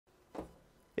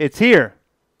It's here.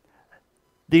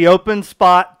 The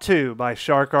Openspot2 by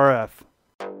SharkRF.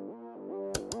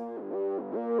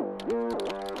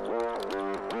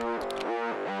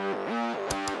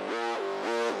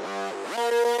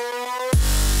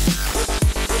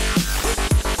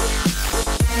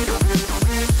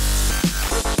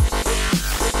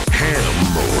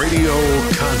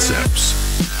 HamRadioConcepts.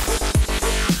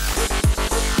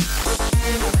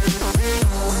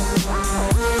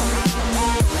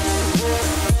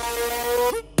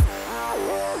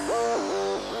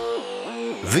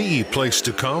 The place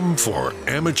to come for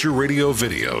amateur radio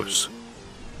videos.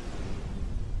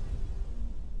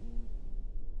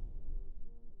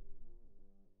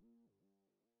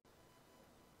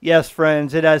 Yes,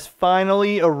 friends, it has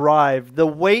finally arrived. The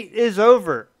wait is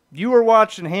over. You are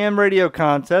watching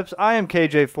HamRadioConcepts. I am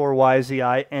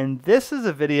KJ4YZI, and this is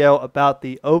a video about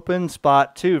the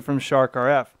Openspot2 from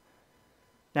SharkRF.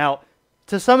 Now,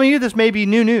 to some of you, this may be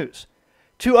new news.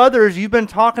 To others, you've been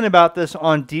talking about this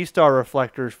on Dstar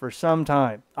reflectors for some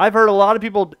time. I've heard a lot of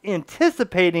people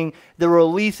anticipating the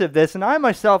release of this, and I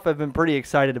myself have been pretty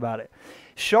excited about it.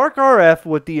 SharkRF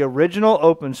with the original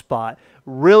Openspot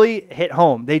really hit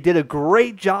home. They did a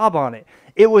great job on it.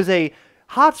 It was a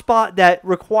hotspot that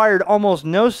required almost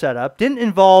no setup, didn't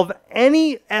involve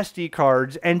any SD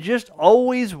cards, and just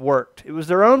always worked. It was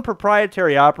their own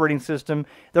proprietary operating system,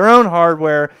 their own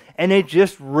hardware, and they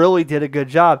just really did a good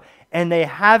job. And they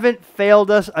haven't failed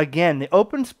us again. The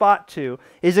Openspot2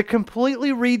 is a completely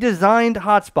redesigned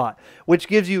hotspot, which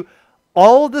gives you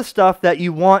all of the stuff that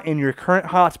you want in your current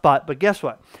hotspot. But guess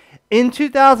what? In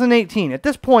 2018, at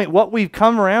this point, what we've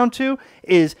come around to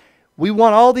is we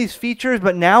want all these features,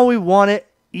 but now we want it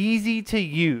easy to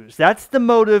use. That's the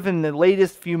motive in the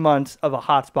latest few months of a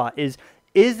hotspot is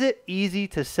it easy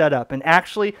to set up? And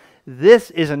actually,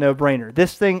 this is a no-brainer.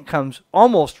 This thing comes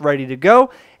almost ready to go.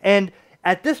 And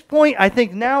at this point, I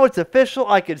think now it's official.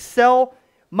 I could sell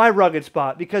my rugged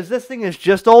spot because this thing is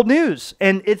just old news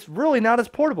and it's really not as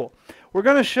portable. We're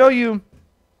going to show you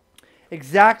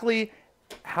exactly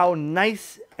how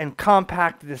nice and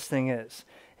compact this thing is.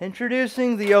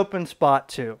 Introducing the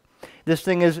Openspot2. This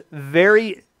thing is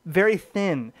very, very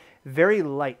thin, very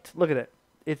light. Look at it.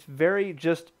 It's very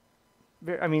just,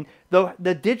 I mean,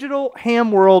 the digital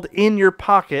ham world in your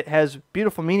pocket has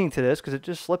beautiful meaning to this because it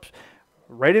just slips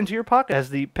right into your pocket, as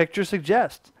the picture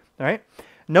suggests. All right?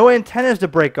 No antennas to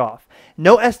break off.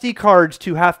 No SD cards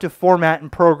to have to format and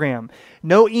program.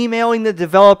 No emailing the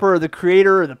developer or the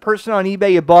creator or the person on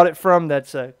eBay you bought it from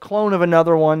that's a clone of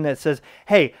another one that says,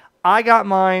 hey, I got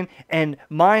mine and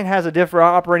mine has a different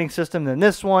operating system than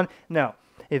this one. No.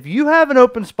 If you have an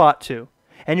Openspot2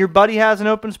 and your buddy has an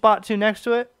Openspot2 next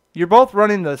to it, you're both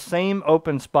running the same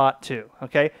Openspot2,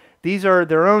 okay? These are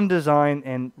their own design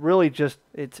and really just,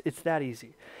 it's that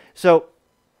easy. So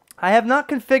I have not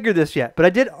configured this yet, but I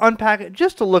did unpack it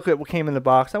just to look at what came in the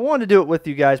box. I wanted to do it with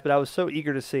you guys, but I was so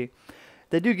eager to see.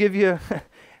 They do give you a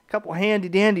couple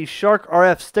handy-dandy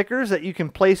SharkRF stickers that you can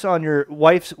place on your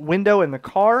wife's window in the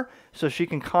car so she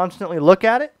can constantly look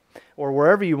at it or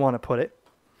wherever you want to put it.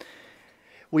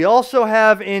 We also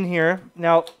have in here,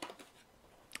 now,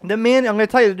 the I'm going to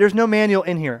tell you, there's no manual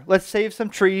in here. Let's save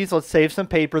some trees. Let's save some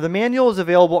paper. The manual is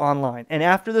available online. And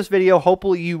after this video,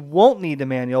 hopefully you won't need the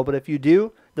manual. But if you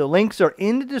do, the links are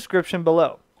in the description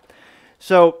below.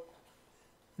 So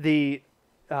the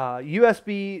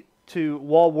USB to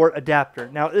wall wart adapter.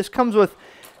 Now, this comes with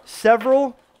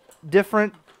several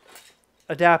different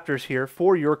adapters here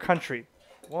for your country.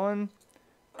 1,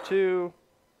 2,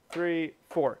 3,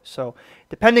 4. So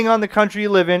depending on the country you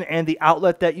live in and the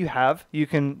outlet that you have, you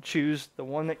can choose the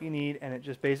one that you need, and it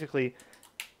just basically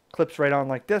clips right on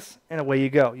like this, and away you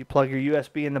go. You plug your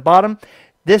USB in the bottom.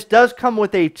 This does come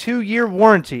with a 2-year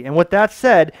warranty, and with that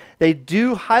said, they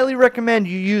do highly recommend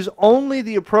you use only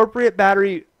the appropriate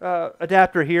battery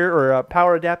adapter here, or a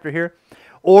power adapter here,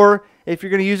 or if you're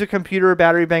going to use a computer or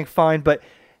battery bank, fine. But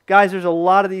guys, there's a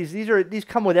lot of these. These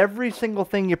come with every single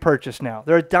thing you purchase now.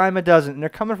 They're a dime a dozen, and they're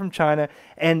coming from China.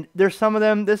 And there's some of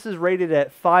them, this is rated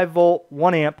at 5 volt,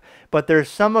 1 amp, but there's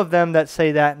some of them that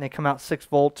say that, and they come out 6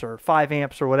 volts or 5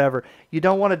 amps or whatever. You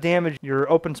don't want to damage your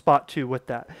Openspot2 with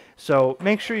that. So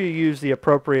make sure you use the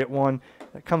appropriate one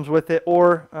that comes with it,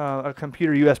 or a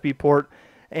computer USB port.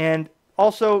 And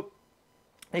also,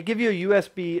 they give you a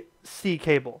USB-C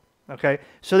cable. Okay,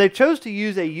 so they chose to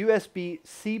use a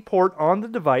USB-C port on the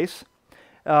device,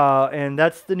 and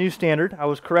that's the new standard. I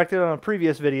was corrected on a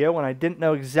previous video when I didn't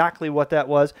know exactly what that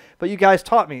was, but you guys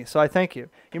taught me, so I thank you.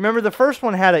 You remember the first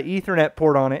one had an Ethernet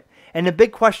port on it, and the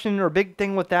big question or big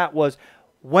thing with that was,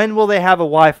 when will they have a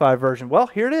Wi-Fi version? Well,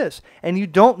 here it is, and you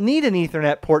don't need an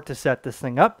Ethernet port to set this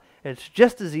thing up. It's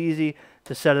just as easy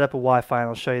to set it up with Wi-Fi, and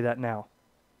I'll show you that now.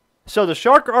 So the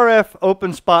SharkRF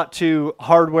Openspot2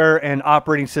 hardware and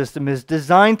operating system is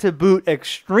designed to boot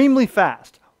extremely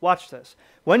fast. Watch this.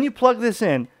 When you plug this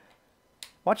in,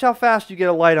 watch how fast you get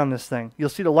a light on this thing. You'll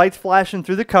see the lights flashing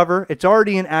through the cover. It's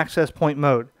already in access point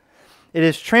mode. It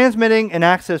is transmitting an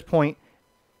access point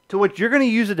to which you're going to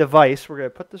use a device. We're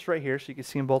going to put this right here so you can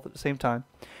see them both at the same time.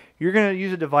 You're going to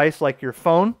use a device like your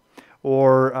phone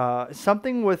or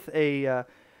something with a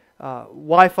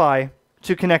Wi-Fi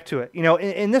to connect to it. You know,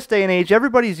 in this day and age,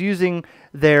 everybody's using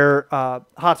their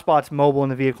hotspots mobile in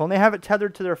the vehicle, and they have it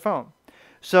tethered to their phone.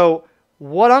 So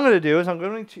what I'm going to do is I'm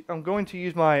going to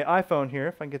use my iPhone here,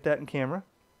 if I can get that in camera.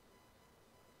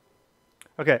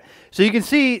 Okay, so you can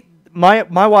see my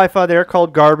Wi-Fi there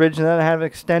called garbage, and then I have an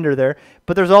extender there.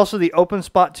 But there's also the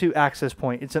Openspot2 access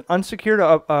point. It's an unsecured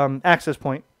access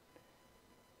point.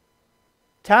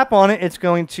 Tap on it. It's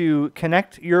going to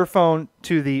connect your phone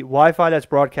to the Wi-Fi that's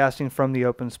broadcasting from the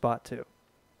Openspot2.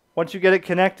 Once you get it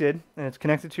connected, and it's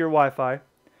connected to your Wi-Fi,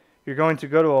 you're going to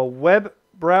go to a web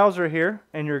browser here,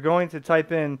 and you're going to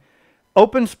type in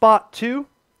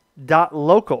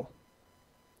openspot2.local.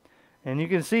 And you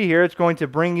can see here it's going to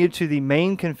bring you to the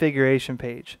main configuration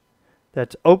page.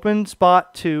 That's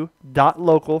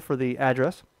openspot2.local for the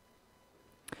address.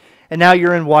 And now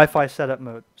you're in Wi-Fi setup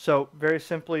mode. So very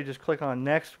simply, just click on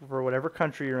next for whatever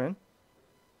country you're in.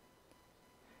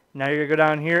 Now you're going to go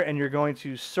down here and you're going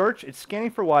to search. It's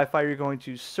scanning for Wi-Fi. You're going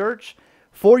to search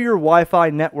for your Wi-Fi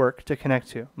network to connect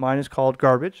to. Mine is called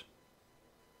garbage.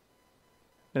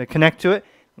 I'm going to connect to it.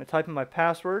 I'm going to type in my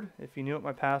password. If you knew what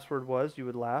my password was, you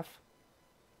would laugh.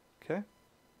 Okay.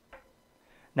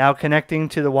 Now connecting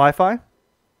to the Wi-Fi.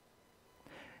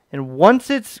 And once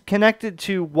it's connected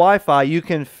to Wi-Fi, you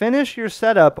can finish your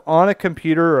setup on a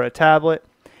computer or a tablet.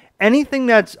 Anything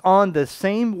that's on the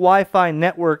same Wi-Fi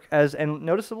network as, and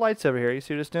notice the lights over here. You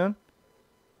see what it's doing?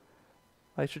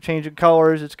 Lights are changing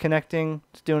colors. It's connecting.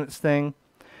 It's doing its thing.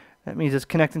 That means it's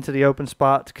connecting to the open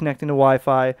spot. It's connecting to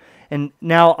Wi-Fi. And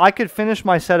now I could finish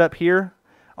my setup here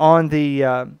on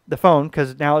the phone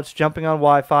because now it's jumping on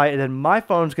Wi-Fi, and then my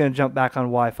phone's going to jump back on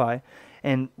Wi-Fi.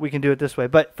 And we can do it this way.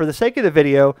 But for the sake of the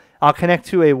video, I'll connect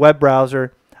to a web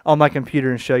browser on my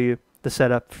computer and show you the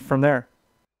setup from there.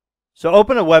 So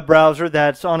open a web browser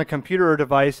that's on a computer or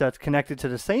device that's connected to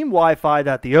the same Wi-Fi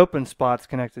that the OpenSpot's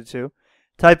connected to.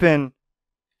 Type in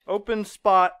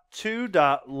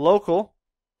openspot2.local.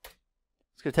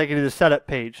 It's going to take you to the setup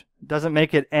page. It doesn't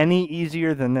make it any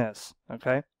easier than this.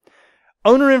 Okay.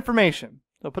 Owner information.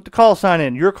 So put the call sign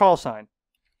in, your call sign.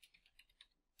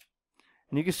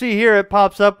 And you can see here it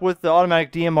pops up with the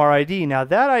automatic DMR ID. Now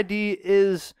that ID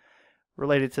is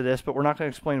related to this, but we're not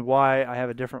going to explain why I have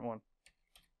a different one.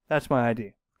 That's my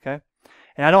ID, okay?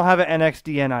 And I don't have an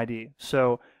NXDN ID,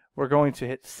 so we're going to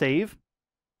hit save.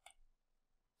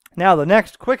 Now the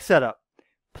next quick setup.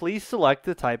 Please select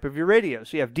the type of your radio.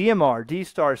 So you have DMR,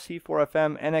 Dstar,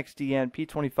 C4FM, NXDN,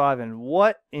 P25, and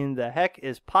what in the heck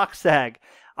is POCSAG?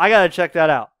 I got to check that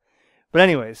out. But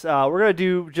anyways, we're going to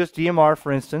do just DMR,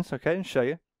 for instance, okay, and show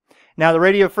you. Now, the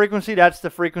radio frequency, that's the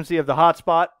frequency of the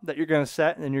hotspot that you're going to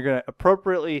set, and then you're going to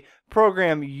appropriately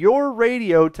program your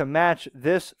radio to match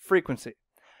this frequency.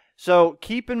 So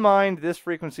keep in mind this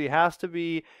frequency has to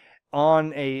be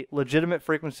on a legitimate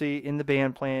frequency in the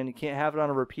band plan. You can't have it on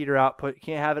a repeater output. You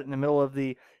can't have it in the middle of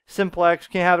the simplex.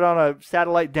 You can't have it on a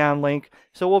satellite downlink.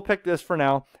 So we'll pick this for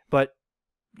now, but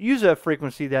use a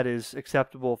frequency that is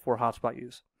acceptable for hotspot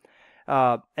use.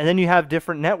 And then you have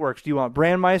different networks. Do you want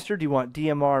Brandmeister? Do you want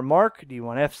DMR Mark? Do you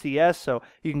want FCS? So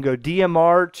you can go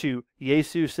DMR to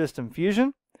Yaesu System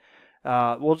Fusion.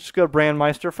 We'll just go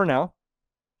Brandmeister for now.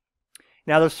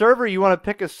 Now the server, you want to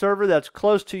pick a server that's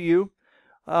close to you.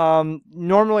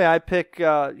 Normally I pick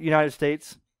United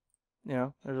States. You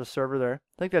know, there's a server there.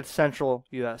 I think that's Central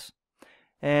US.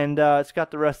 And it's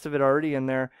got the rest of it already in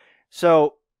there.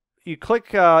 So you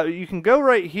click, you can go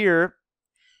right here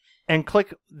and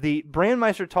click the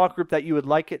Brandmeister talk group that you would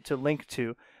like it to link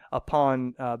to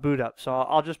upon boot up. So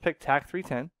I'll just pick TAC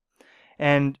 310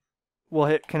 and we'll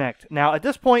hit connect. Now at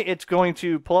this point it's going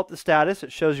to pull up the status.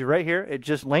 It shows you right here. It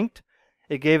just linked.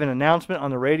 It gave an announcement on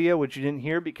the radio, which you didn't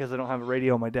hear because I don't have a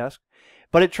radio on my desk.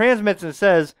 But it transmits and it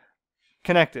says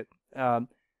connected. There's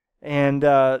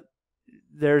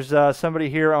somebody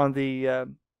here on the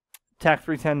TAC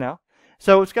 310 now.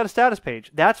 So it's got a status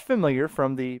page. That's familiar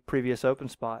from the previous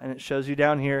OpenSpot, and it shows you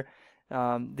down here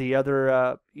the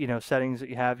other settings that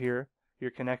you have here. You're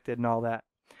connected and all that.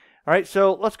 All right,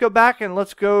 so let's go back and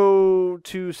let's go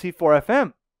to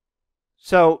C4FM.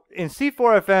 So in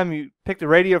C4FM, you pick the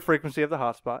radio frequency of the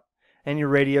hotspot. and your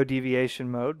radio deviation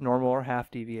mode, normal or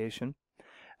half deviation.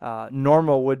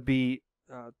 Normal would be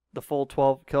the full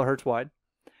 12 kilohertz wide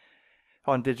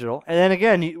on digital. And then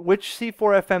again, which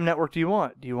C4FM network do you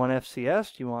want? Do you want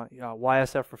FCS? Do you want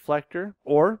YSF reflector?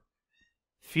 Or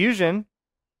Fusion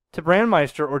to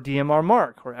Brandmeister or DMR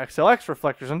Mark or XLX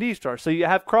reflectors on Dstar. So you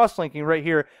have cross-linking right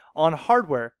here on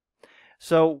hardware.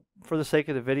 So for the sake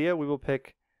of the video, we will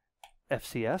pick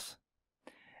FCS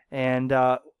and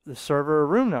the server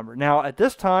room number. Now at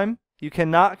this time, you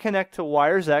cannot connect to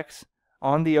wires X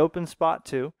on the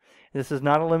Openspot2. This is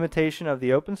not a limitation of the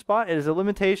Openspot. It is a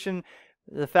limitation,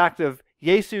 the fact of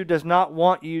Yaesu does not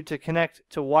want you to connect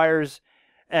to wires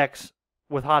X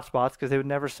with hotspots because they would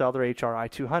never sell their HRI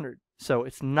 200. So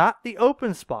it's not the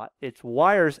Openspot, it's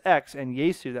wires X and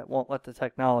Yaesu that won't let the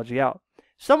technology out.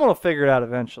 Someone will figure it out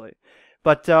eventually.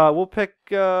 But we'll pick,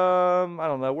 I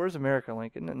don't know, where's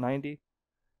AmericaLink? Isn't it 90? I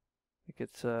think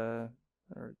it's, or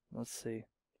let's see.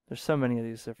 There's so many of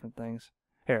these different things.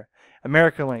 Here,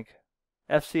 AmericaLink,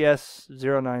 FCS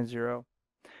 090,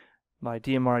 my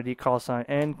DMR ID call sign,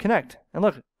 and connect. And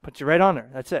look, puts you right on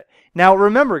there. That's it. Now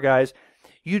remember, guys,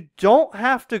 you don't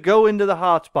have to go into the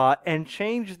hotspot and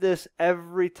change this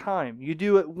every time. You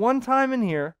do it one time in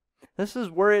here. This is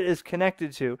where it is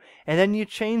connected to, and then you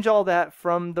change all that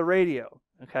from the radio.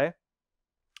 Okay.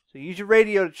 So use your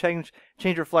radio to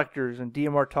change reflectors and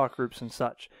DMR talk groups and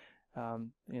such.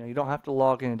 You don't have to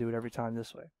log in and do it every time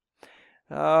this way.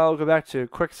 We'll go back to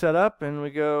quick setup, and we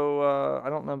go, I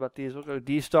don't know about these, we'll go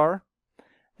Dstar,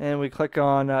 and we click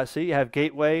on, see, you have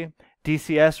gateway,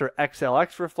 DCS or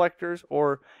XLX reflectors,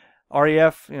 or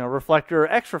REF, reflector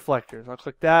or X reflectors. I'll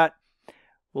click that.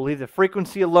 We'll leave the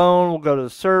frequency alone. We'll go to the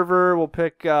server. We'll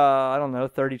pick, I don't know,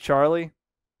 30 Charlie,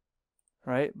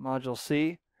 right, module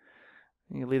C.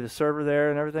 You leave the server there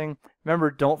and everything.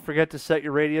 Remember, don't forget to set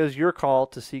your radios, your call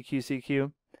to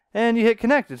CQ, and you hit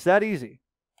connect. It's that easy.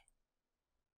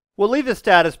 We'll leave the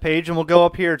status page and we'll go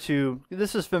up here to,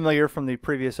 this is familiar from the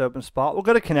previous Openspot. We'll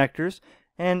go to connectors,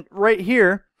 and right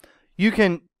here you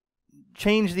can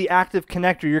change the active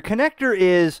connector. Your connector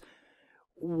is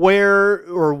where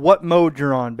or what mode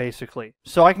you're on, basically.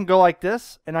 So I can go like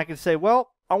this and I can say,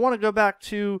 well, I want to go back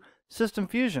to System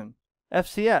Fusion,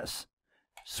 FCS.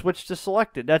 Switch to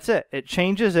selected. That's it. It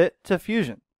changes it to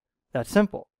Fusion. That's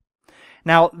simple.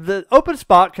 Now, the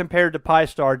Openspot compared to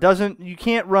Pi-Star you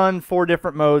can't run 4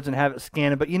 different modes and have it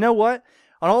scan it, but you know what?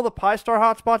 On all the Pi-Star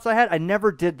hotspots I had, I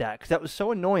never did that because that was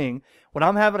so annoying when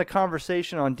I'm having a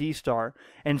conversation on Dstar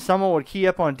and someone would key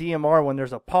up on DMR when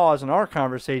there's a pause in our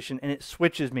conversation and it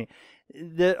switches me.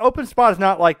 The Openspot is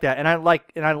not like that, and I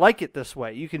like it this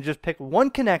way. You can just pick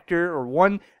one connector or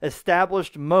one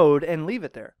established mode and leave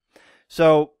it there.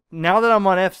 So now that I'm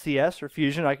on FCS or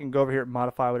Fusion, I can go over here and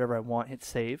modify whatever I want, hit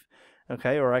save.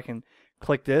 Okay, or I can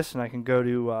click this and I can go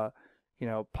to,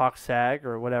 POCSAG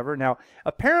or whatever. Now,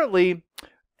 apparently,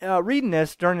 reading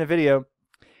this during the video,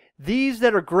 these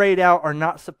that are grayed out are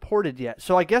not supported yet.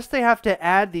 So I guess they have to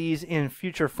add these in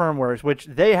future firmwares, which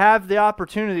they have the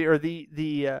opportunity, or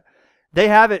they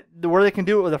have it where they can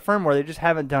do it with a firmware. They just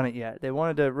haven't done it yet. They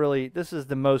wanted to really, this is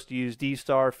the most used,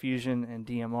 Dstar, Fusion, and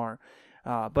DMR.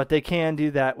 But they can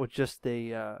do that with just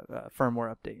the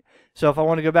firmware update. So if I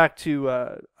want to go back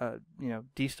to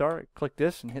Dstar, I click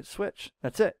this and hit switch.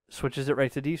 That's it. Switches it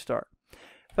right to Dstar.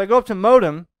 If I go up to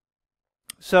modem,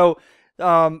 so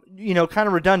kind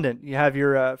of redundant. You have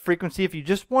your frequency. If you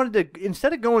just wanted to,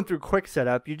 instead of going through quick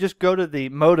setup, you just go to the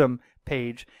modem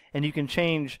page and you can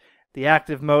change the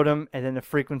active modem and then the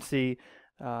frequency.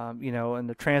 And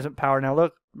the transmit power. Now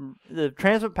look, the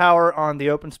transmit power on the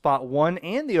Openspot 1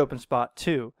 and the Openspot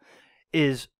 2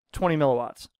 is 20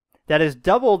 milliwatts. That is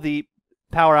double the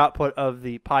power output of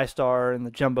the Pi-Star and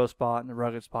the Jumbo Spot and the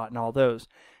Rugged Spot and all those.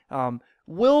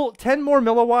 Will 10 more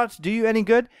milliwatts do you any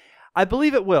good? I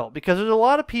believe it will, because there's a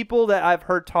lot of people that I've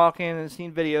heard talking and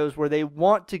seen videos where they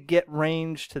want to get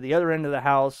range to the other end of the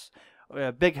house,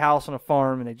 a big house on a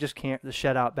farm, and they just can't, the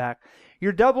shed out back.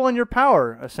 You're doubling your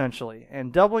power, essentially.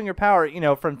 And doubling your power,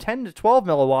 from 10 to 12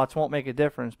 milliwatts won't make a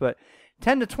difference, but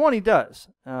 10 to 20 does.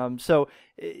 So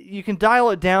you can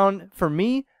dial it down. For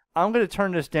me, I'm going to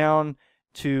turn this down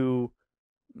to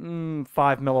 5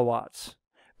 milliwatts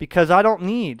because I don't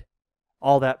need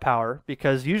all that power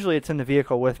because usually it's in the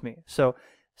vehicle with me. So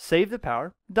save the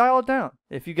power, dial it down.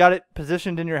 If you got it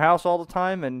positioned in your house all the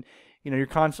time and you're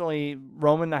constantly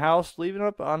roaming the house, leave it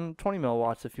up on 20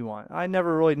 milliwatts if you want. I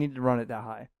never really need to run it that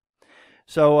high.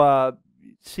 So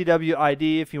CW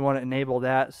ID if you want to enable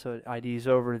that, so it IDs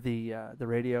over the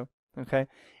radio. Okay,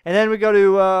 and then we go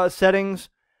to settings,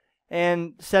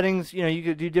 and settings. You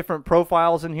could do different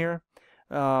profiles in here.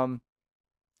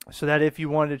 so that if you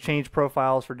wanted to change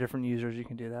profiles for different users, you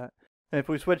can do that. And if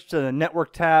we switch to the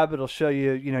network tab, it'll show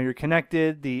you, you're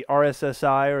connected, the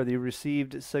RSSI, or the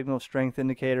received signal strength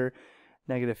indicator,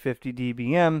 -50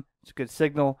 dBm. It's a good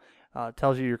signal.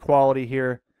 Tells you your quality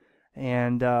here,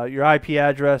 and your IP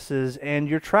addresses and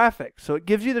your traffic. So it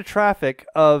gives you the traffic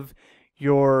of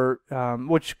your,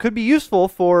 which could be useful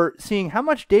for seeing how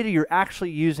much data you're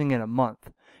actually using in a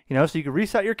month. So you can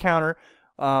reset your counter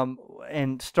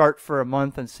and start for a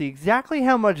month and see exactly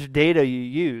how much data you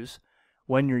use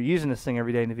when you're using this thing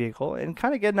every day in the vehicle, and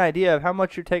kind of get an idea of how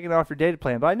much you're taking off your data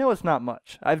plan. But I know it's not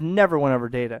much. I've never went over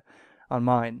data on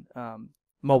mine,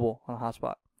 mobile on a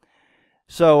hotspot.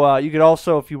 So you could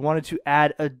also, if you wanted to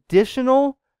add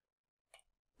additional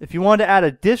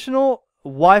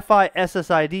Wi-Fi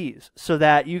SSIDs, so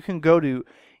that you can go to,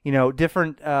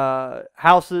 different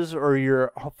houses, or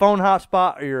your phone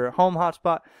hotspot or your home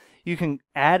hotspot, you can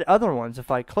add other ones.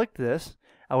 If I clicked this,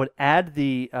 I would add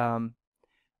the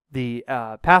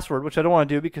password, which I don't want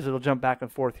to do because it'll jump back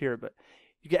and forth here, but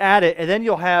you can add it, and then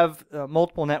you'll have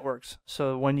multiple networks.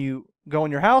 So when you go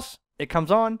in your house, it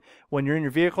comes on. When you're in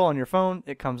your vehicle on your phone,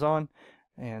 it comes on,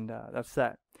 and that's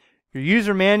that. Your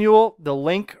user manual, the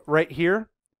link right here,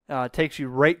 takes you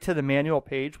right to the manual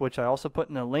page, which I also put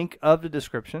in the link of the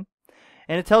description,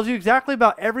 and it tells you exactly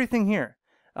about everything here.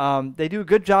 They do a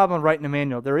good job on writing a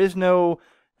manual. There is no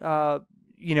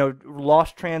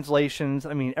lost translations.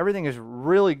 I mean, everything is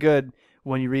really good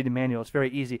when you read the manual. It's very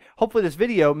easy. Hopefully this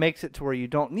video makes it to where you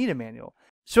don't need a manual.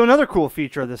 So another cool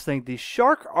feature of this thing, the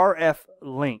SharkRF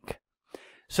link.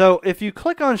 So if you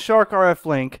click on SharkRF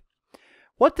link,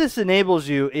 what this enables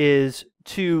you is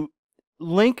to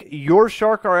link your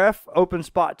SharkRF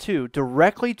Openspot2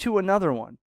 directly to another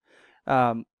one.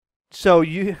 So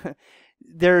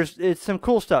it's some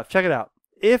cool stuff. Check it out.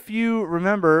 If you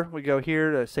remember, we go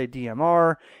here to say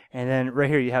DMR, and then right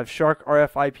here you have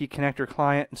SharkRF IP connector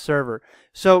client and server.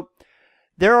 So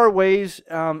there are ways,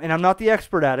 and I'm not the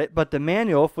expert at it, but the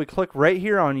manual, if we click right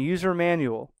here on user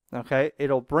manual, okay,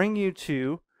 it'll bring you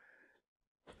to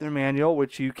their manual,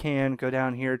 which you can go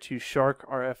down here to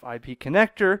SharkRF IP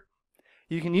connector.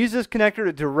 You can use this connector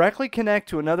to directly connect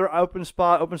to another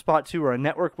Openspot2, or a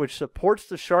network which supports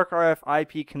the SharkRF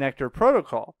IP connector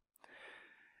protocol,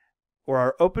 or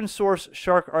our open source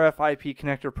SharkRF IP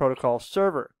connector protocol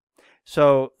server.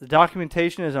 So the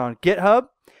documentation is on GitHub.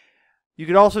 You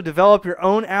could also develop your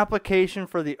own application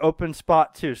for the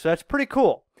Openspot2. So that's pretty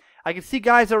cool. I can see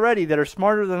guys already that are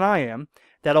smarter than I am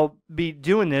that'll be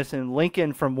doing this and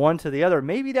linking from one to the other.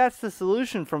 Maybe that's the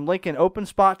solution, from linking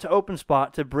OpenSpot to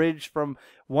OpenSpot, to bridge from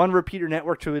one repeater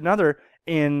network to another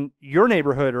in your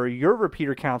neighborhood or your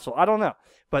repeater council. I don't know.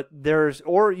 But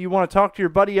or you want to talk to your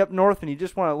buddy up north and you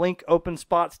just want to link open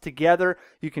spots together,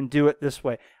 you can do it this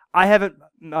way. I haven't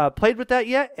played with that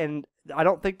yet, and I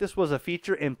don't think this was a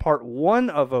feature in part 1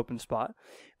 of OpenSpot,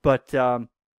 but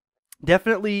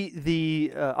definitely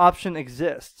the option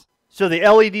exists. So the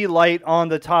LED light on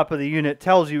the top of the unit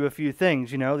tells you a few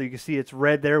things. You can see it's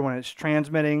red there when it's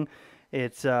transmitting.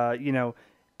 It's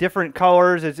different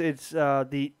colors. It's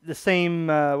the same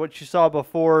what you saw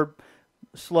before.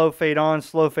 Slow fade on,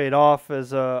 slow fade off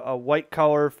as a white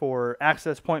color for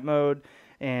access point mode.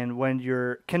 And when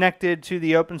you're connected to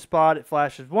the open spot, it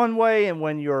flashes one way, and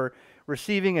when you're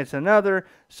receiving, it's another.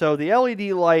 So the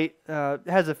LED light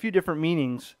has a few different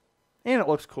meanings, and it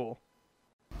looks cool.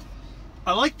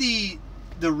 I like the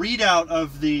readout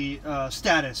of the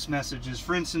status messages.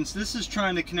 For instance, this is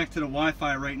trying to connect to the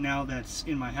Wi-Fi right now that's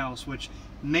in my house, which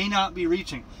may not be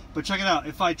reaching. But check it out.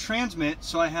 If I transmit,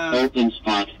 so I have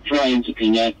OpenSpot trying to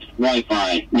connect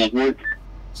Wi-Fi network.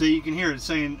 So you can hear it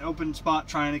saying OpenSpot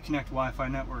trying to connect Wi-Fi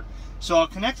network. So I'll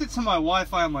connect it to my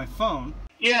Wi-Fi on my phone.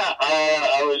 Yeah,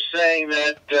 I was saying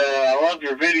that I love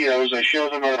your videos. I show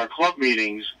them at our club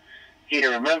meetings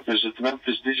here in Memphis, at the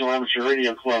Memphis Digital Amateur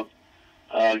Radio Club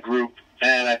group.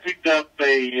 And I picked up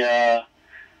a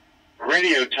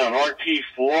radio tone,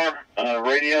 RT4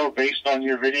 radio, based on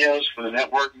your videos for the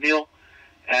network deal.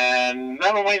 And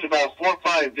that'll wait about 4 or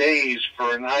 5 days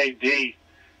for an ID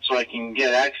so I can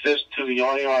get access to the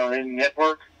IRN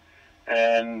network.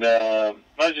 And I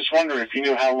was just wondering if you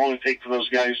knew how long it takes for those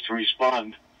guys to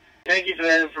respond. Thank you for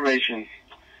that information.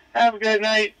 Have a good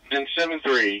night. And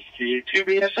 7-3 to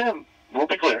 2BSM. We'll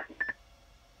be clear.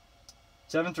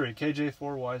 7-3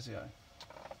 KJ4YZI.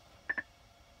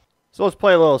 So let's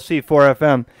play a little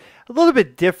C4FM. A little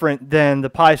bit different than the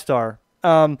Dstar.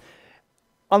 On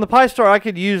the Dstar, I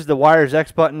could use the Wires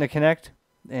X button to connect,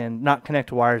 and not connect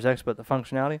to Wires X, but the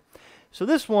functionality. So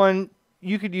this one,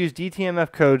 you could use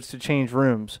DTMF codes to change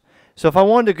rooms. So if I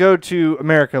wanted to go to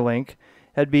America Link,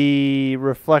 That'd be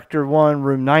reflector 1,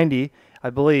 room 90, I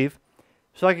believe.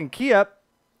 So I can key up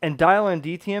and dial in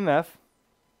DTMF,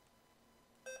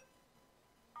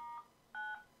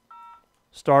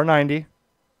 star 90.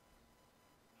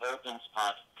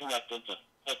 Openspot connected to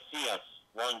XCS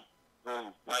 1,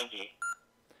 room 90.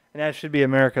 And that should be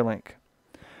America Link.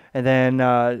 And then,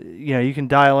 you know, you can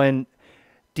dial in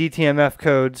DTMF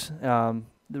codes.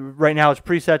 Right now it's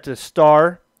preset to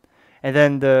star, and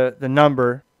then the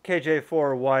number,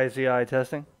 KJ4YZI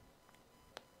testing.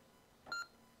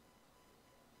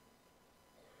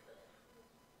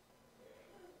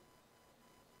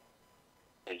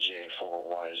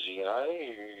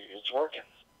 KJ4YZI, it's working.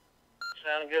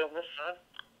 Sounding good on this side.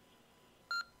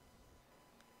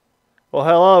 Well,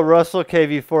 hello, Russell,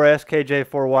 KV4S,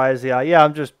 KJ4YZI. Yeah,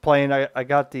 I'm just playing. I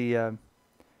got the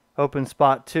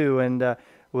Openspot2 and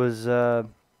was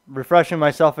refreshing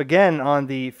myself again on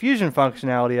the fusion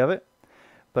functionality of it,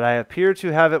 but I appear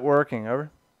to have it working. Over.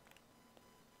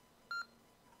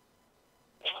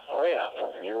 Oh yeah,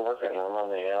 you're working. I'm on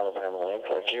the Alabama link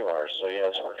like you are, so yeah,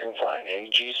 it's working fine.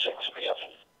 AG6PF.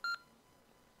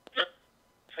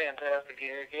 Fantastic,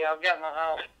 Eric. Yeah, I've got my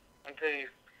eye on too.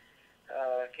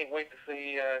 Can't wait to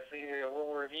see a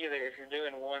little review there if you're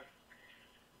doing one.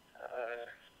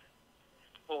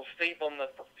 A little steep on the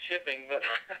shipping, but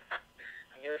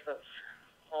I guess that's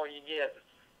all you get.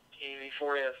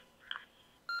 KV4S.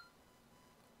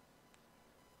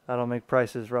 That'll make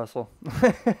prices, Russell.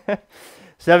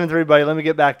 7-3, buddy. Let me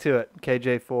get back to it.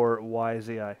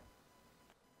 KJ4YZI.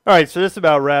 All right, so this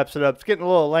about wraps it up. It's getting a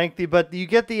little lengthy, but you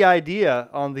get the idea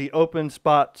on the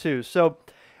Openspot2. So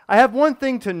I have one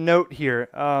thing to note here.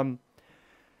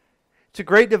 It's a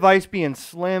great device being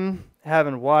slim,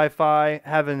 having Wi-Fi,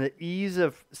 having the ease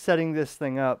of setting this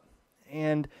thing up.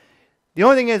 And the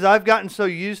only thing is I've gotten so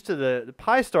used to the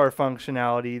Pi-Star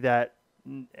functionality that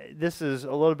this is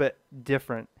a little bit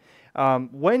different.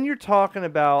 When you're talking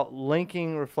about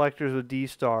linking reflectors with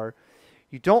Dstar,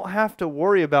 you don't have to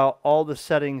worry about all the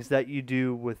settings that you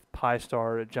do with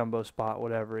Pi-Star, a jumbo spot,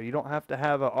 whatever. You don't have to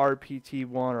have a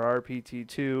RPT1 or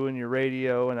RPT2 in your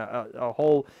radio and a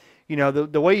whole, you know,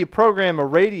 the way you program a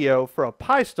radio for a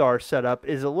Pi-Star setup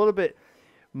is a little bit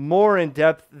more in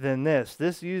depth than this.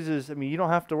 This uses, I mean, you don't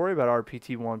have to worry about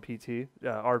RPT1,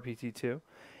 RPT2.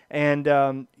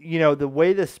 And, you know, the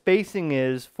way the spacing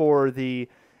is for the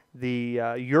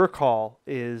your call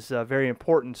is very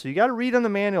important. So you got to read on the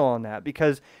manual on that,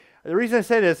 because the reason I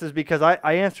say this is because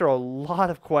I answer a lot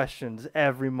of questions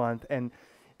every month, and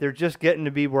they're just getting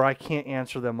to be where I can't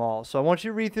answer them all. So I want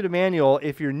you to read through the manual.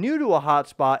 If you're new to a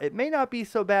hotspot, it may not be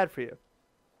so bad for you.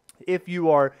 If you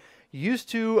are used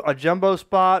to a jumbo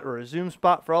spot or a zoom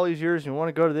spot for all these years and you want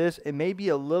to go to this, it may be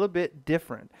a little bit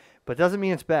different, but doesn't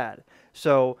mean it's bad.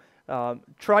 So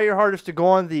try your hardest to go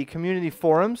on the community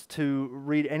forums to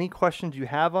read any questions you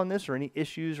have on this, or any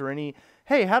issues, or any,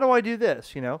 hey, how do I do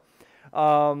this, you know?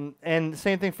 And the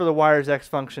same thing for the Wires X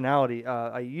functionality.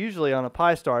 I usually, on a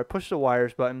Pi-Star, I push the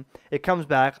wires button, it comes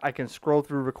back, I can scroll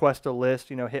through, request a list,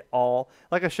 you know, hit all,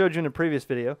 like I showed you in the previous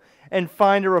video, and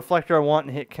find a reflector I want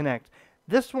and hit connect.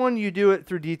 This one, you do it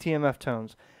through DTMF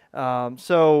tones.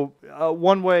 So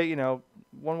one way, you know,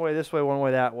 one way this way, one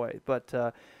way that way, but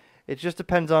it just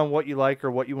depends on what you like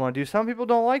or what you want to do. Some people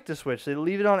don't like to switch. They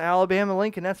leave it on Alabama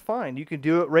Link, and that's fine. You can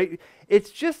do it right. It's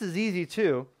just as easy,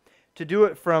 too, to do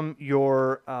it from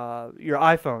your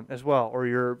iPhone as well, or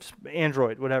your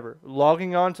Android, whatever.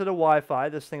 Logging onto the Wi-Fi,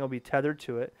 this thing will be tethered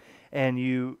to it, and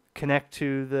you connect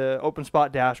to the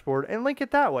Openspot dashboard and link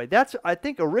it that way. That's, I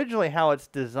think, originally how it's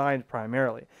designed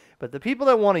primarily. But the people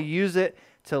that want to use it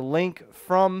to link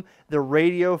from the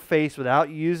radio face without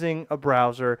using a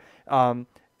browser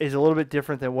is a little bit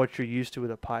different than what you're used to with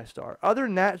a Pi-Star. Other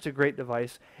than that, it's a great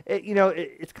device.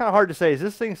 It's kind of hard to say, is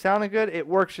this thing sounding good? It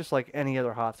works just like any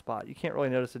other hotspot. You can't really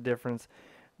notice a difference.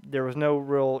 There was no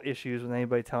real issues with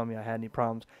anybody telling me I had any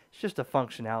problems. It's just the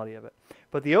functionality of it.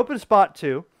 But the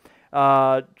Openspot2,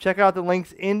 check out the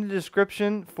links in the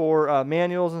description for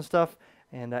manuals and stuff.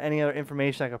 And any other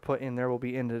information I can put in there will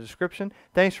be in the description.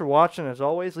 Thanks for watching, as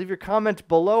always. Leave your comments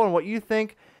below on what you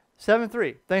think.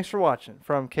 7-3. Thanks for watching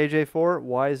from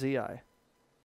KJ4YZI.